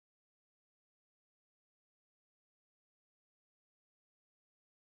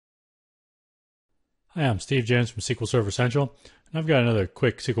Hi, I'm Steve Jones from SQL Server Central, and I've got another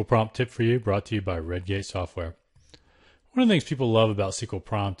quick SQL Prompt tip for you brought to you by Redgate Software. One of the things people love about SQL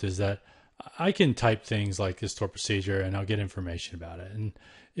Prompt is that I can type things like this store procedure and I'll get information about it. And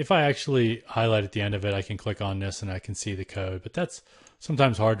if I actually highlight at the end of it, I can click on this and I can see the code, but that's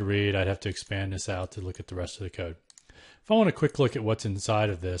sometimes hard to read. I'd have to expand this out to look at the rest of the code. If I want a quick look at what's inside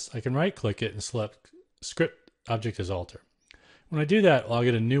of this, I can right click it and select Script Object as Alter. When I do that, I'll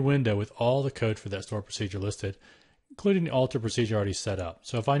get a new window with all the code for that store procedure listed, including the alter procedure already set up.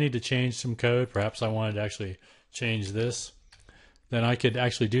 So if I need to change some code, perhaps I wanted to actually change this, then I could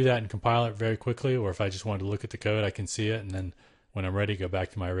actually do that and compile it very quickly. Or if I just wanted to look at the code, I can see it, and then when I'm ready, go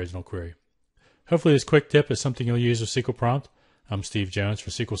back to my original query. Hopefully this quick tip is something you'll use with SQL Prompt. I'm Steve Jones for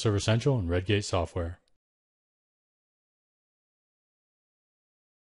SQL Server Central and Redgate Software.